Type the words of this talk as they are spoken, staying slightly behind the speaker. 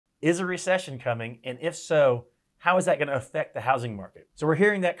Is a recession coming? And if so, how is that going to affect the housing market? So we're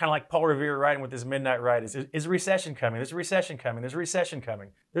hearing that kind of like Paul Revere writing with his Midnight Ride is a recession coming? There's a recession coming. There's a recession coming.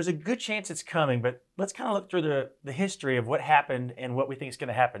 There's a good chance it's coming, but let's kind of look through the history of what happened and what we think is going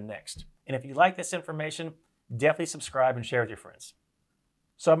to happen next. And if you like this information, definitely subscribe and share with your friends.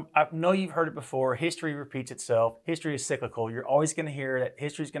 So I know you've heard it before. History repeats itself. History is cyclical. You're always going to hear that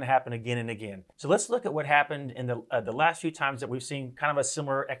history is going to happen again and again. So let's look at what happened in the last few times that we've seen kind of a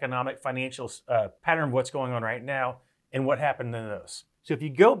similar economic financial pattern of what's going on right now and what happened in those. So if you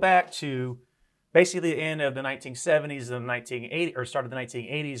go back to basically the end of the 1970s and the 1980s, or start of the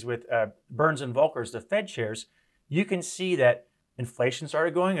 1980s with Burns and Volcker's, the Fed chairs, you can see that inflation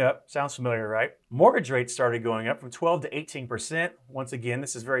started going up. Sounds familiar, right? Mortgage rates started going up from 12 to 18%. Once again,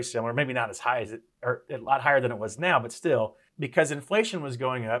 this is very similar, maybe not as high as it, or a lot higher than it was now, but still, because inflation was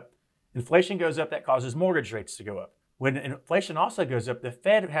going up, inflation goes up, that causes mortgage rates to go up. When inflation also goes up, the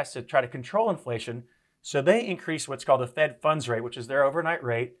Fed has to try to control inflation, so they increase what's called the Fed funds rate, which is their overnight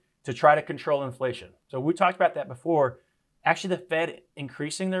rate, to try to control inflation. So we talked about that before. Actually, the Fed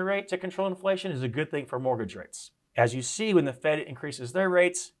increasing their rate to control inflation is a good thing for mortgage rates. As you see, when the Fed increases their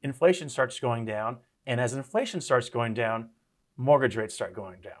rates, inflation starts going down. And as inflation starts going down, mortgage rates start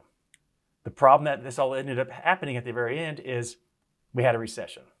going down. The problem that this all ended up happening at the very end is we had a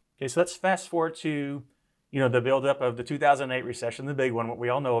recession. Okay, so let's fast forward to the buildup of the 2008 recession, the big one, what we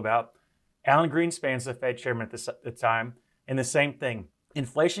all know about. Alan Greenspan's the Fed chairman at the time, and the same thing.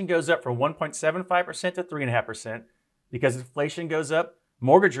 Inflation goes up from 1.75% to 3.5%. Because inflation goes up,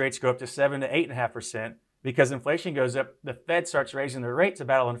 mortgage rates go up to 7 to 8.5%. Because inflation goes up, the Fed starts raising their rate to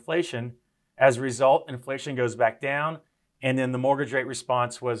battle inflation. As a result, inflation goes back down, and then the mortgage rate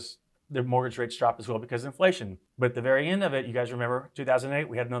response was the mortgage rates drop as well because of inflation. But at the very end of it, you guys remember 2008,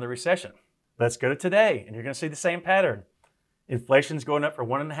 we had another recession. Let's go to today, and you're going to see the same pattern. Inflation's going up from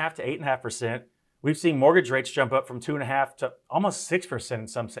 1.5% to 8.5%. We've seen mortgage rates jump up from 2.5% to almost 6% in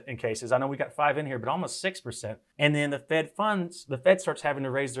some cases. I know we got 5 in here, but almost 6%. And then the Fed starts having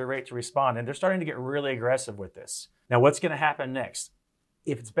to raise their rate to respond, and they're starting to get really aggressive with this. Now, what's going to happen next?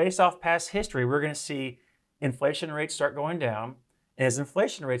 If it's based off past history, we're going to see inflation rates start going down. And as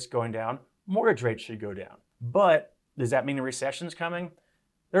inflation rates going down, mortgage rates should go down. But does that mean a recession's coming?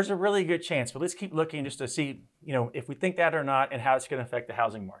 There's a really good chance, but let's keep looking just to see, if we think that or not and how it's going to affect the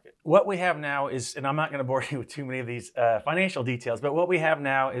housing market. What we have now is, and I'm not going to bore you with too many of these financial details, but what we have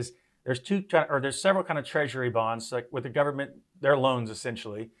now is there's several kind of treasury bonds, like with the government, their loans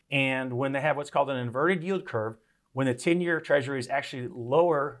essentially. And when they have what's called an inverted yield curve, when the 10-year treasury is actually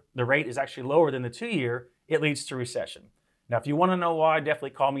lower, the rate is actually lower than the 2-year, it leads to recession. Now, if you want to know why, definitely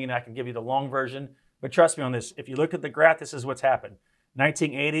call me and I can give you the long version. But trust me on this, if you look at the graph, this is what's happened.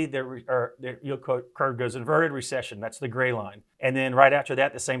 1980, the yield curve goes inverted, recession. That's the gray line. And then right after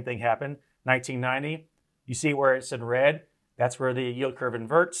that, the same thing happened. 1990, you see where it's in red? That's where the yield curve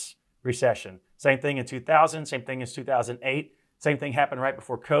inverts, recession. Same thing in 2000, same thing as 2008. Same thing happened right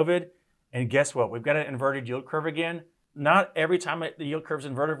before COVID. And guess what? We've got an inverted yield curve again. Not every time the yield curve's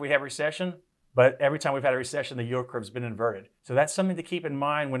inverted, we have recession. But every time we've had a recession, the yield curve's been inverted. So that's something to keep in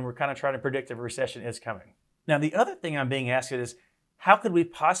mind when we're kind of trying to predict if a recession is coming. Now, the other thing I'm being asked is, how could we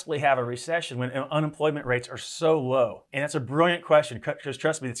possibly have a recession when unemployment rates are so low? And that's a brilliant question, because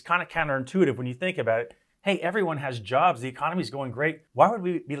trust me, it's kind of counterintuitive when you think about it. Hey, everyone has jobs. The economy's going great. Why would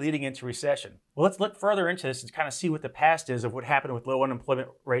we be leading into recession? Well, let's look further into this and kind of see what the past is of what happened with low unemployment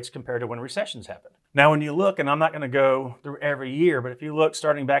rates compared to when recessions happened. Now, when you look, and I'm not going to go through every year, but if you look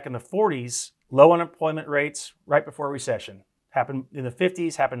starting back in the 40s, low unemployment rates right before recession. Happened in the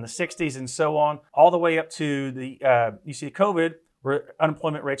 50s, happened in the 60s, and so on, all the way up to you see COVID, where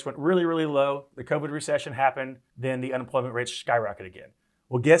unemployment rates went really, really low. The COVID recession happened, then the unemployment rates skyrocketed again.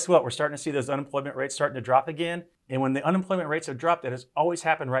 Well, guess what? We're starting to see those unemployment rates starting to drop again. And when the unemployment rates have dropped, that has always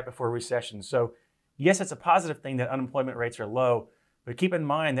happened right before a recession. So yes, it's a positive thing that unemployment rates are low, but keep in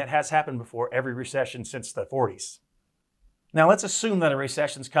mind that has happened before every recession since the 40s. Now let's assume that a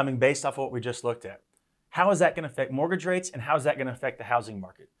recession is coming based off what we just looked at. How is that going to affect mortgage rates, and how is that going to affect the housing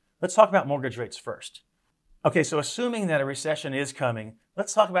market? Let's talk about mortgage rates first. Okay, so assuming that a recession is coming,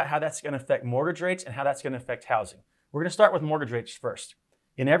 let's talk about how that's going to affect mortgage rates and how that's going to affect housing. We're going to start with mortgage rates first.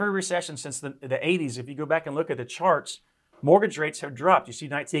 In every recession since the 80s, if you go back and look at the charts, mortgage rates have dropped. You see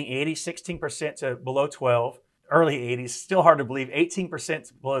 1980, 16% to below 12, early 80s, still hard to believe, 18%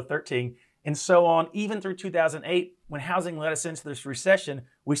 to below 13, and so on. Even through 2008, when housing led us into this recession,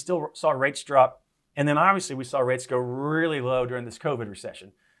 we still saw rates drop. And then obviously we saw rates go really low during this COVID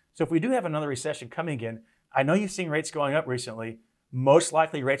recession. So if we do have another recession coming again, I know you've seen rates going up recently. Most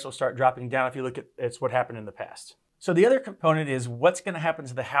likely rates will start dropping down if you look at what happened in the past. So the other component is what's going to happen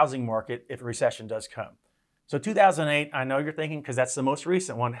to the housing market if a recession does come. So 2008, I know you're thinking, because that's the most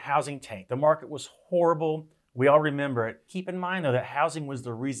recent one, housing tanked. The market was horrible. We all remember it. Keep in mind, though, that housing was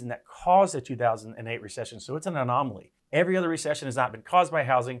the reason that caused the 2008 recession, so it's an anomaly. Every other recession has not been caused by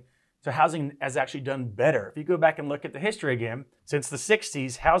housing, so housing has actually done better. If you go back and look at the history again, since the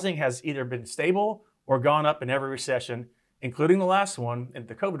 60s, housing has either been stable or gone up in every recession, including the last one, in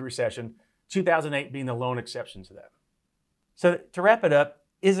the COVID recession, 2008 being the lone exception to that. So to wrap it up,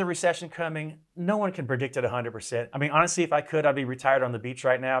 is a recession coming? No one can predict it 100%. I mean, honestly, if I could, I'd be retired on the beach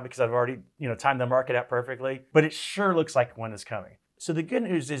right now because I've already, timed the market out perfectly. But it sure looks like one is coming. So the good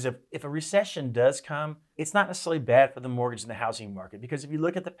news is if a recession does come, it's not necessarily bad for the mortgage and the housing market, because if you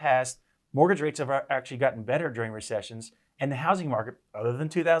look at the past, mortgage rates have actually gotten better during recessions, and the housing market, other than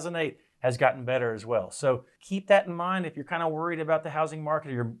 2008, has gotten better as well. So keep that in mind if you're kind of worried about the housing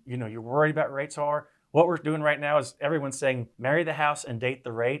market, or you're worried about rates are. What we're doing right now is everyone's saying, marry the house and date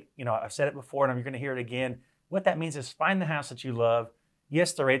the rate. I've said it before and you're going to hear it again. What that means is find the house that you love.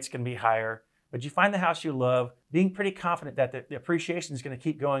 Yes, the rates can be higher, but you find the house you love, being pretty confident that the appreciation is going to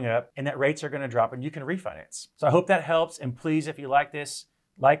keep going up and that rates are going to drop and you can refinance. So I hope that helps. And please, if you like this,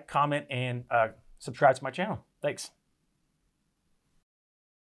 like, comment, and subscribe to my channel. Thanks.